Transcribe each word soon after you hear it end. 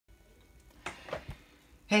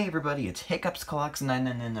Hey everybody, it's Hiccups Clocks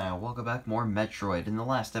 999. Welcome back, more Metroid. In the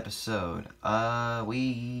last episode,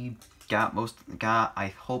 we got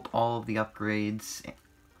I hope all of the upgrades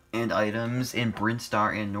and items in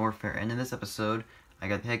Brinstar and Norfair. And in this episode, I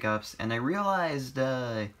got the hiccups, and I realized,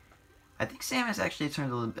 I think Samus actually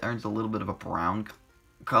earns a little bit of a brown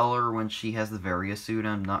color when she has the Varia suit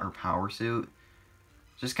on, not her power suit.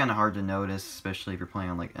 It's just kind of hard to notice, especially if you're playing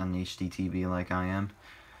on, like, an HDTV like I am.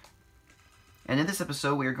 And in this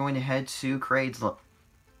episode, we are going to head to Kraid's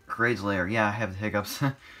lair. Yeah, I have the hiccups.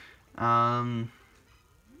 I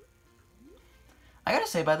gotta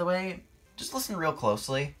say, by the way, just listen real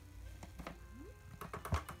closely.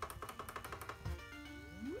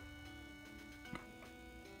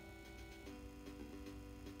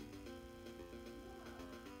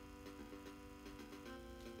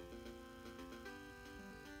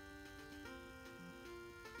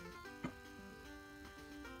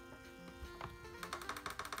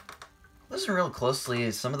 Listen real closely.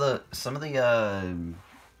 Some of the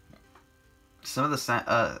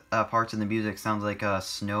parts in the music sounds like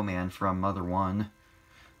Snowman from Mother 1.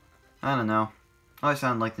 I don't know. Always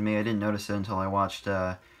sounded like to me. I didn't notice it until I watched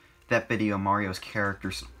that video, Mario's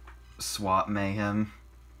character swap mayhem.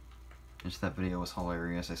 Just that video was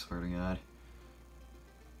hilarious, I swear to God.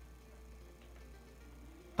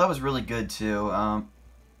 That was really good too.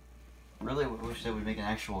 Really wish they would make an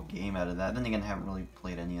actual game out of that. Then again, I haven't really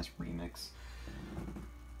played NES Remix.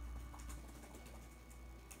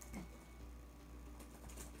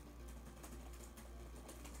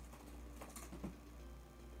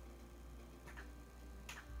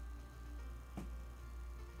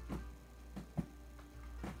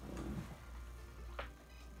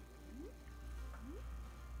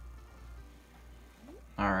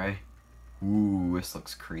 Alright. Ooh, this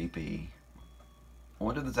looks creepy. I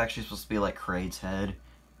wonder if it's actually supposed to be like Kraid's head.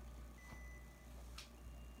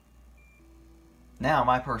 Now,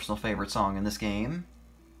 my personal favorite song in this game.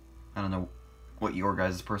 I don't know what your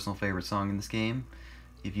guys' personal favorite song in this game.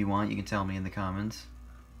 If you want, you can tell me in the comments.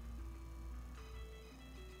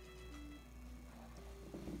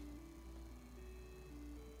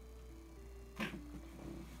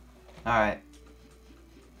 Alright.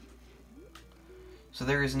 So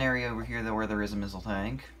there is an area over here where there is a missile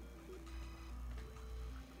tank.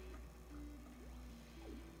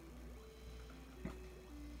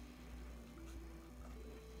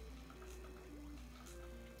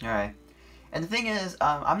 Alright. And the thing is,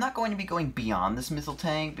 I'm not going to be going beyond this missile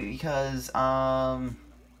tank because,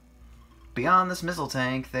 beyond this missile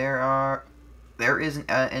tank, there is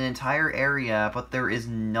an entire area, but there is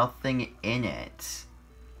nothing in it.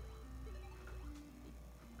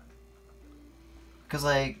 Because,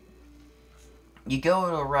 like, you go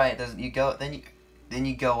to the right, then you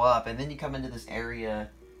go up, and then you come into this area,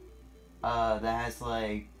 that has,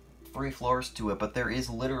 like, 3 floors to it, but there is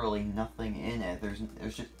literally nothing in it.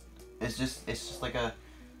 It's just like a,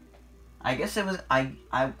 I guess it was, I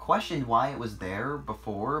questioned why it was there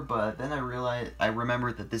before, but then I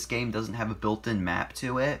remembered that this game doesn't have a built-in map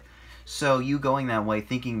to it, so you going that way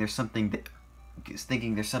thinking there's something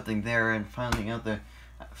there and finding out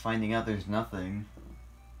there's nothing.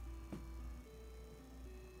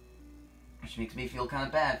 Which makes me feel kind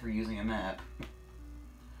of bad for using a map.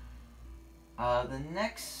 The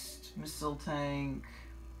next missile tank...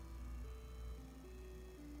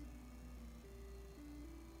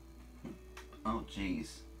 Oh, jeez.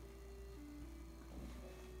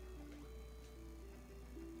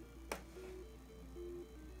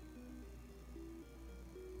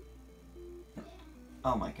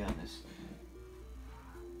 Oh my goodness.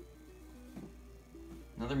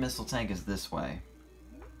 Another missile tank is this way.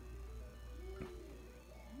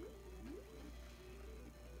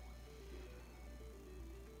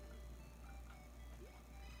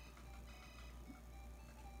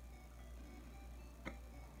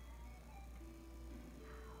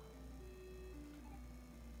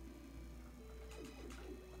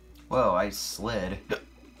 Whoa, I slid.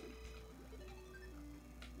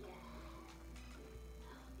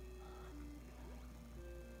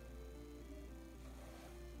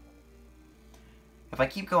 If I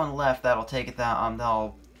keep going left, that'll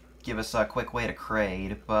give us a quick way to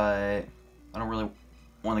Kraid, but I don't really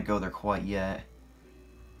want to go there quite yet.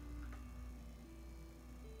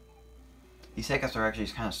 These hiccups are actually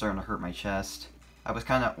kind of starting to hurt my chest. I was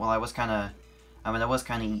kind of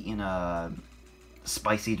eating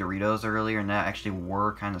spicy Doritos earlier, and that actually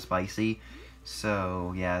were kind of spicy.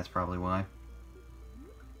 So yeah, that's probably why.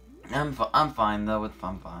 I'm fine though.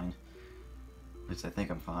 I'm fine. At least I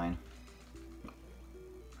think I'm fine.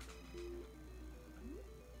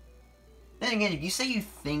 Then again, if you say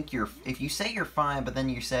you're fine, but then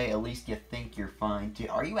you say at least you think you're fine,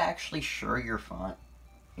 are you actually sure you're fine?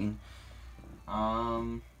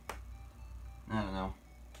 I don't know.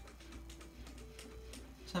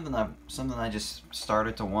 Something I just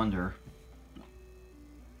started to wonder.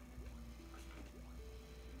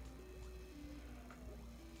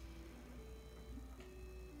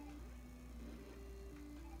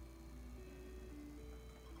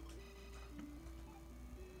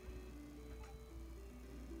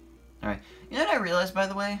 Alright. You know what I realized, by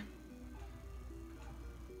the way?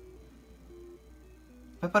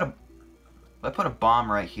 If I put a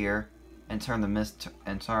bomb right here and turn on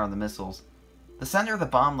the missiles, the center of the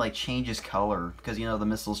bomb like changes color because you know the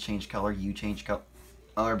missiles change color, you change color,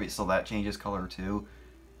 but so that changes color too.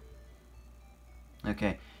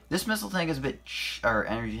 Okay, this missile tank is a bit or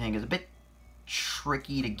energy tank is a bit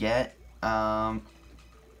tricky to get.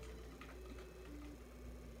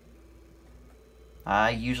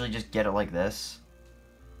 I usually just get it like this.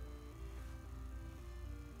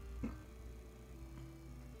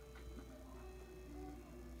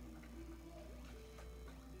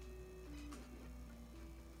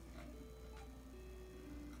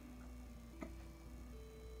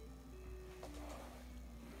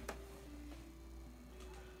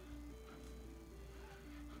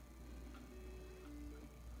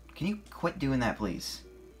 Can you quit doing that, please?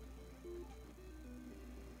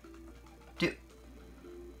 Dude,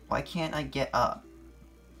 why can't I get up?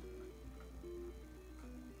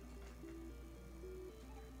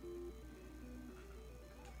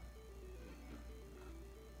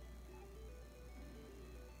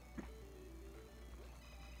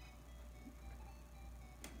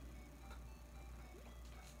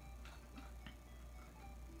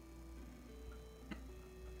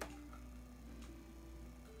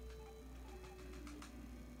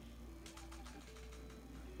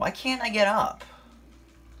 Why can't I get up?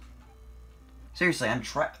 Seriously, I'm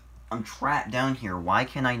trapped down here. Why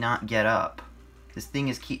can I not get up? This thing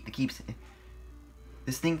this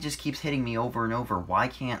thing just keeps hitting me over and over. Why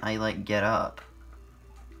can't I like get up?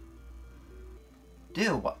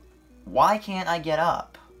 Dude, why can't I get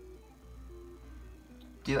up?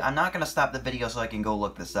 Dude, I'm not gonna stop the video so I can go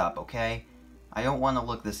look this up, okay? I don't want to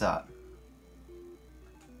look this up.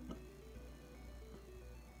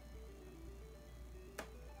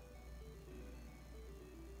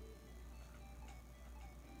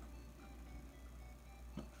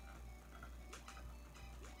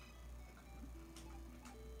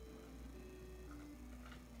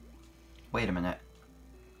 Wait a minute.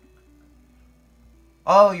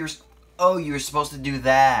 Oh, you're supposed to do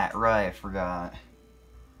that. Right, I forgot.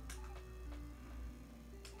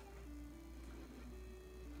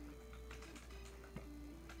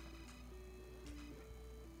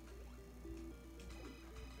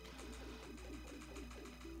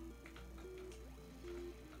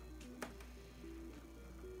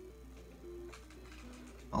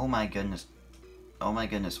 Oh my goodness. Oh my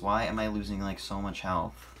goodness, why am I losing like so much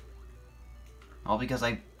health? All because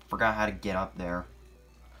I forgot how to get up there.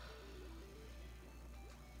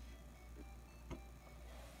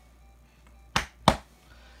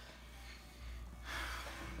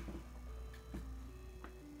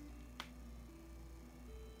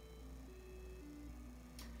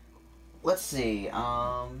 Let's see,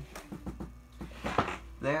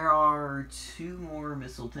 there are 2 more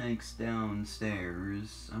missile tanks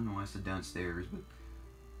downstairs. I don't know why I said downstairs, but...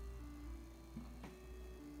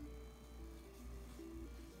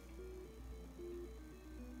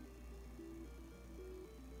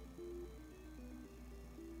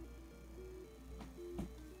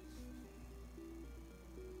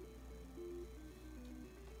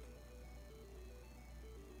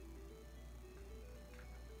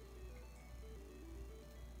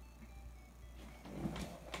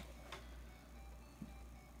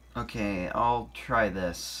 Okay, I'll try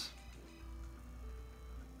this.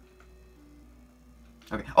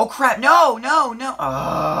 Okay. Oh crap! No! No! No!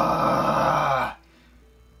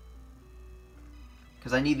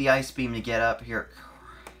 Because I need the ice beam to get up here.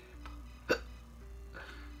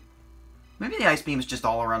 Maybe the ice beam is just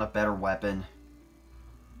all around a better weapon.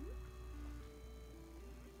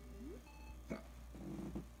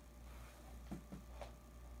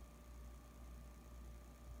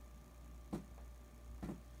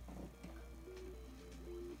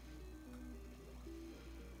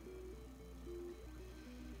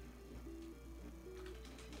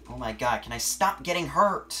 Oh my god, can I stop getting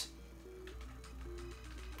hurt?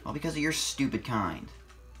 All because of your stupid kind.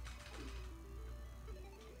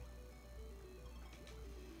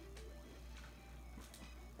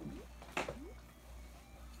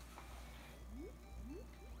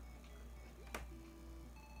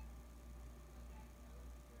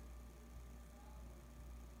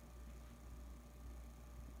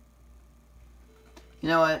 You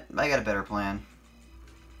know what? I got a better plan.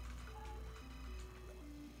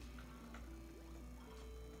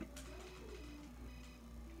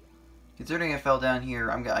 Considering I fell down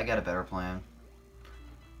here, I got a better plan.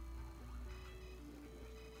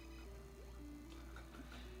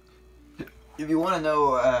 If you want to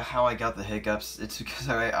know how I got the hiccups, it's because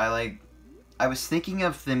I was thinking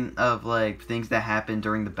of things that happened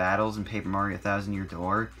during the battles in Paper Mario 1000 Year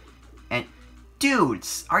Door, and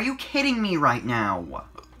dudes, are you kidding me right now?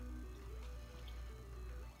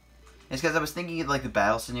 It's because I was thinking of like the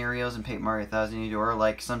battle scenarios in Paper Mario 1000 Year Door.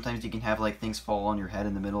 Like sometimes you can have like things fall on your head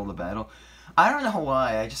in the middle of the battle. I don't know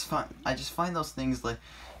why. I just find those things like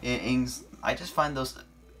I just find those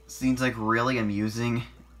scenes like really amusing.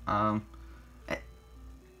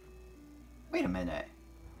 Wait a minute.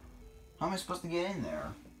 How am I supposed to get in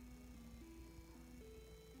there?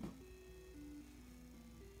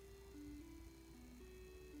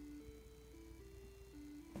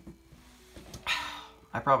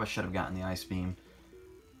 I probably should have gotten the ice beam.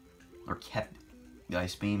 Or kept the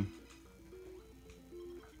ice beam.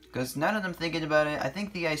 Because now that I'm thinking about it, I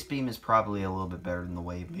think the ice beam is probably a little bit better than the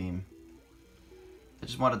wave beam. I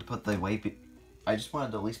just wanted to put the wave beam... I just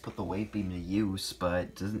wanted to at least put the wave beam to use,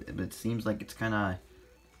 but it seems like it's kind of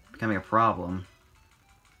becoming a problem.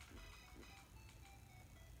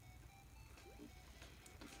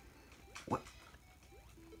 What?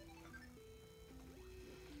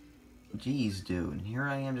 Jeez, dude. Here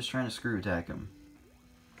I am just trying to screw attack him.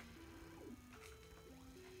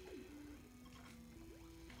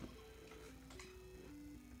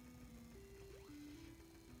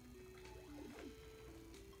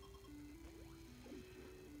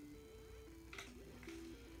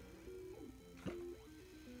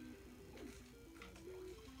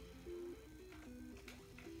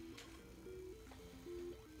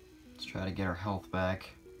 Let's try to get our health back.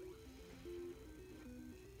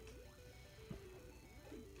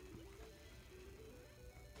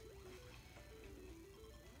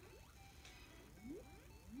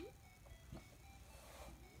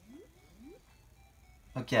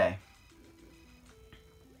 Okay.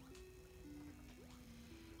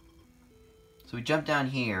 So we jump down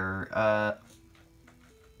here.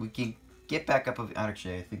 We can get back up of...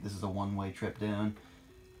 Actually, I think this is a one-way trip down.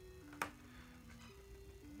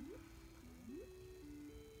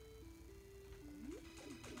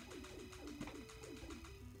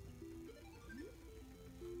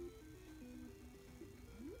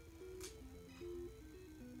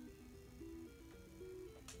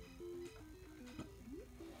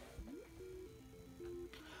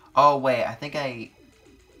 Oh, wait, I think I...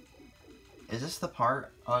 Is this the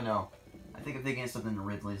part? Oh, no. I think I'm thinking of something in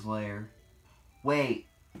Ridley's lair. Wait.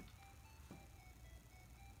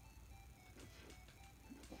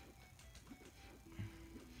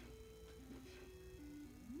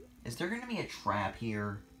 Is there going to be a trap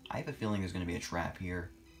here? I have a feeling there's going to be a trap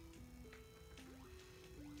here.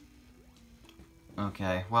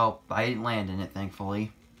 Okay, well, I didn't land in it,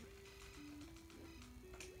 thankfully.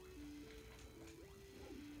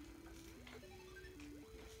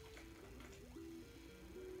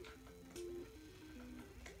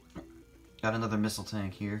 Got another missile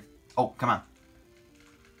tank here. Oh, come on.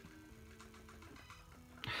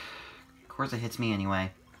 Of course it hits me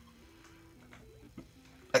anyway.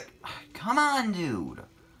 Come on, dude.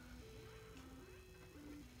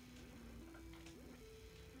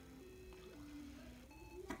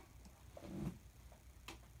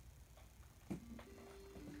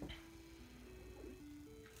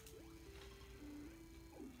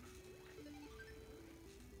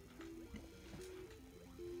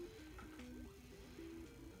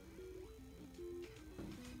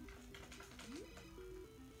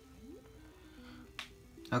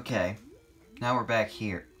 Okay, now we're back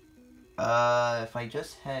here. If I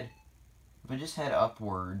just head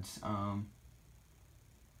upwards, I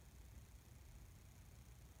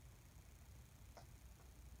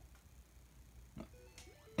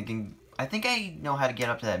think I know how to get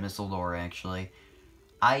up to that missile door, actually.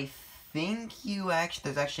 I think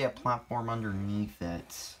there's actually a platform underneath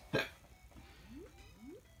it.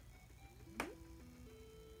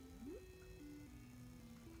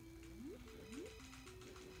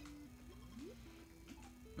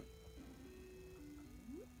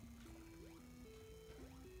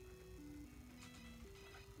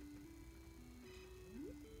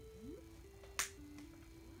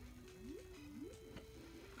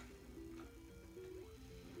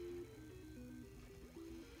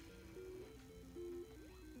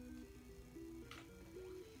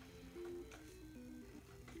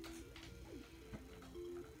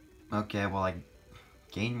 Okay, well, I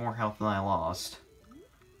gained more health than I lost.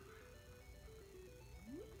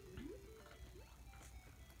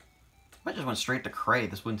 If I just went straight to Cray,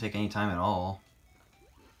 this wouldn't take any time at all.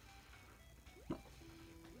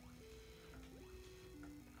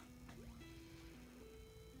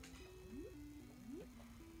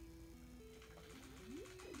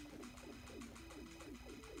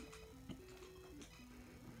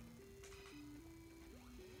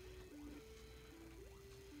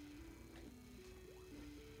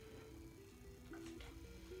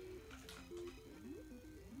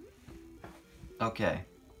 Okay.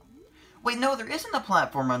 Wait, no, there isn't a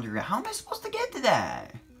platform underground. How am I supposed to get to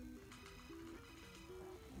that?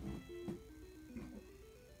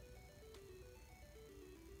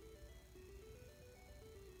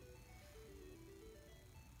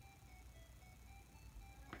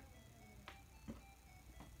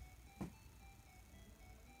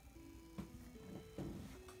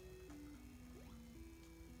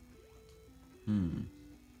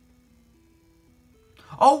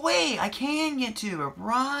 Oh wait, I can get to it,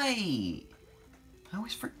 right? I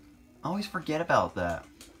always forget about that.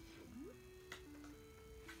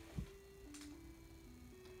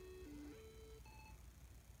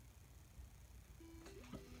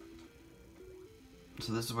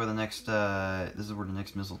 So this is where the next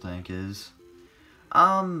missile tank is.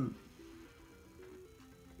 Kraid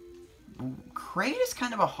is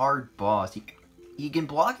kind of a hard boss. You can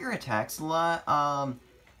block your attacks a lot.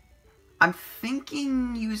 I'm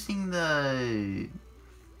thinking using the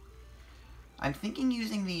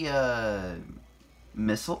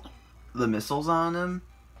missiles on him,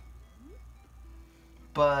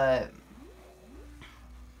 but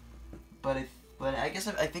I guess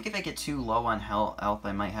I think if I get too low on health,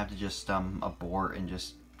 I might have to just abort and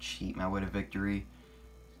just cheat my way to victory.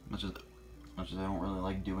 Much as I don't really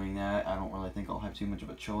like doing that, I don't really think I'll have too much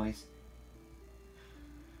of a choice.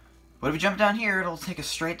 But if we jump down here, it'll take us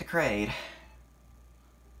straight to Kraid.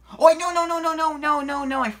 Oh wait,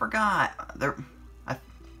 no, I forgot.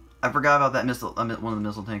 I forgot about that missile, one of the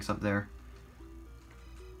missile tanks up there.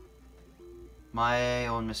 My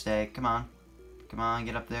own mistake. Come on,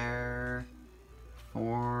 get up there.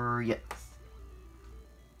 Yes.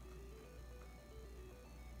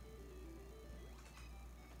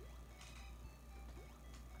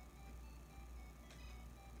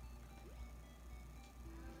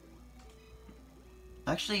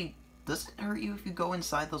 Actually, does it hurt you if you go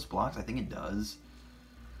inside those blocks? I think it does.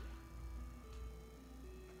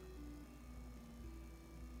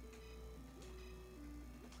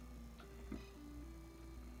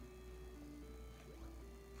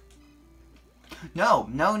 No.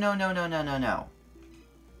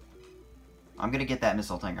 I'm gonna get that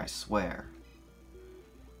missile tank, I swear.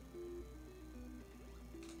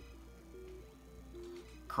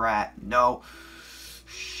 Crap. No.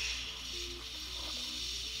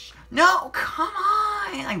 No, come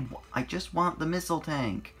on! I just want the missile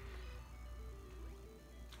tank.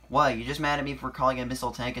 What, you just mad at me for calling it a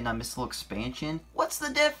missile tank and not missile expansion? What's the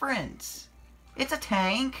difference? It's a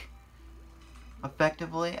tank.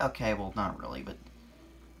 Effectively? Okay, well, not really, but...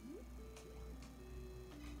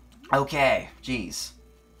 Okay, jeez.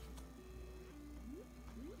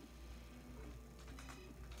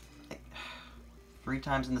 3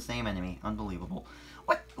 times in the same enemy. Unbelievable.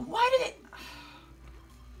 What? Why did it...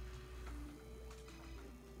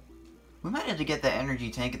 We might have to get that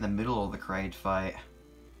energy tank in the middle of the Kraid fight.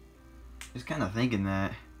 Just kind of thinking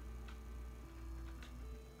that.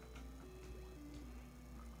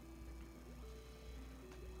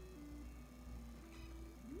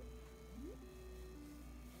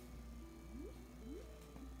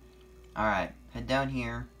 Alright, head down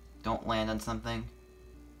here. Don't land on something.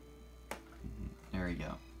 There we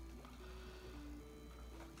go.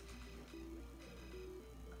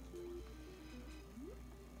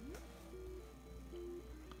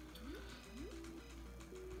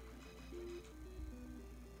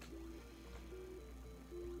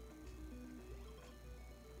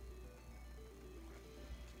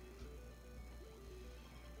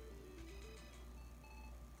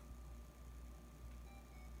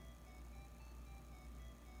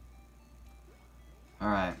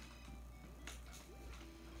 Alright.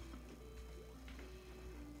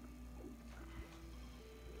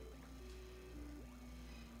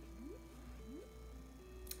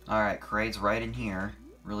 Alright, Kraid's right in here.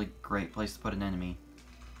 Really great place to put an enemy.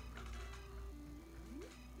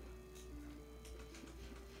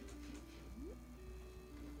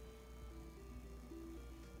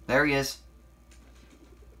 There he is.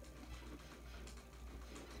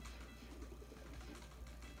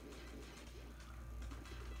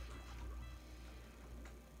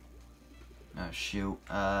 Oh, shoot.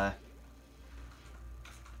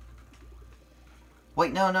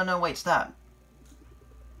 Wait, no, wait, stop.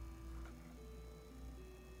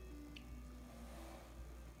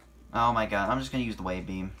 Oh my god, I'm just gonna use the wave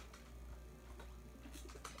beam.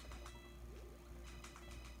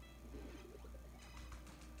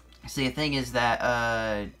 See, the thing is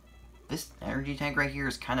that, this energy tank right here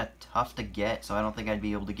is kind of tough to get, so I don't think I'd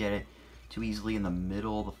be able to get it too easily in the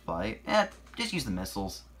middle of the fight. Just use the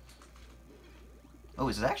missiles. Oh,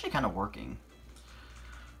 is it actually kind of working?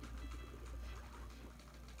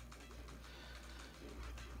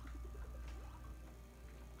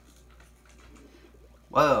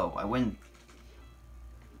 Whoa, I win.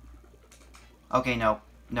 Okay, no.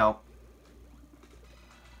 No.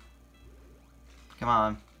 Come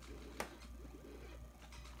on.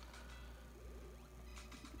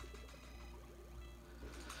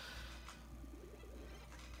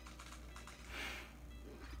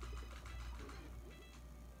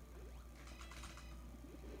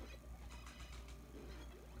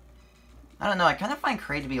 I don't know, I kind of find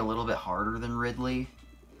Cray to be a little bit harder than Ridley.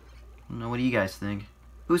 I don't know, what do you guys think?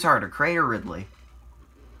 Who's harder, Cray or Ridley?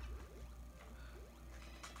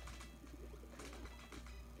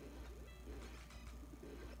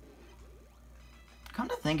 Come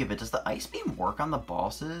to think of it, does the Ice Beam work on the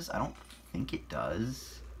bosses? I don't think it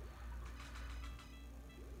does.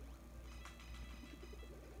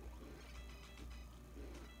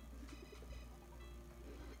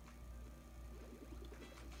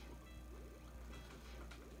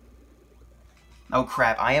 Oh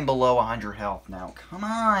crap, I am below 100 health now. Come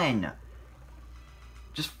on!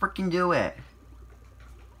 Just freaking do it.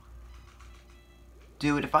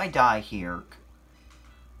 Dude, if I die here...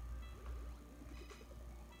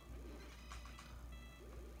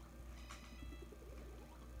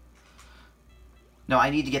 No, I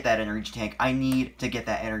need to get that energy tank. I need to get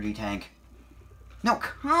that energy tank. No,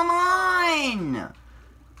 come on!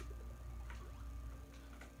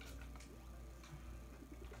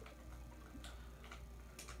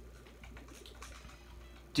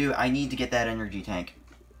 Dude, I need to get that energy tank.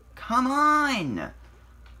 Come on!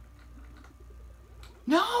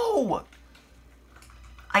 No!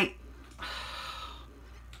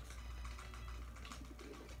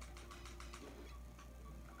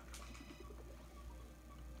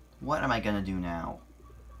 What am I gonna do now?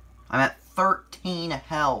 I'm at 13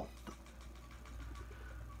 health.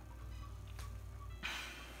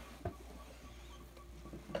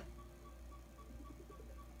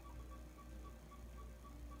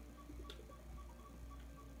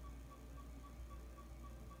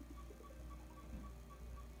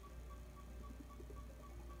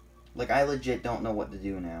 Like, I legit don't know what to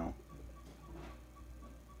do now.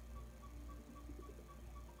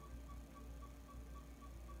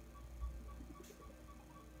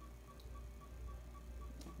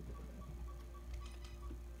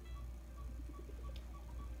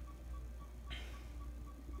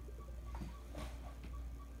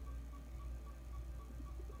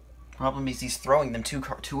 Problem is he's throwing them too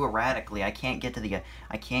erratically. I can't get to the...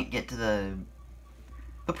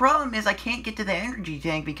 The problem is I can't get to the energy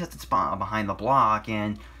tank because it's behind the block,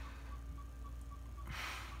 and...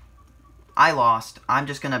 I lost. I'm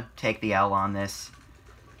just gonna take the L on this.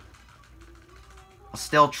 I'll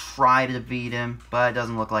still try to defeat him, but it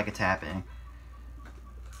doesn't look like it's happening.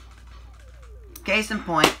 Case in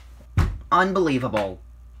point, unbelievable.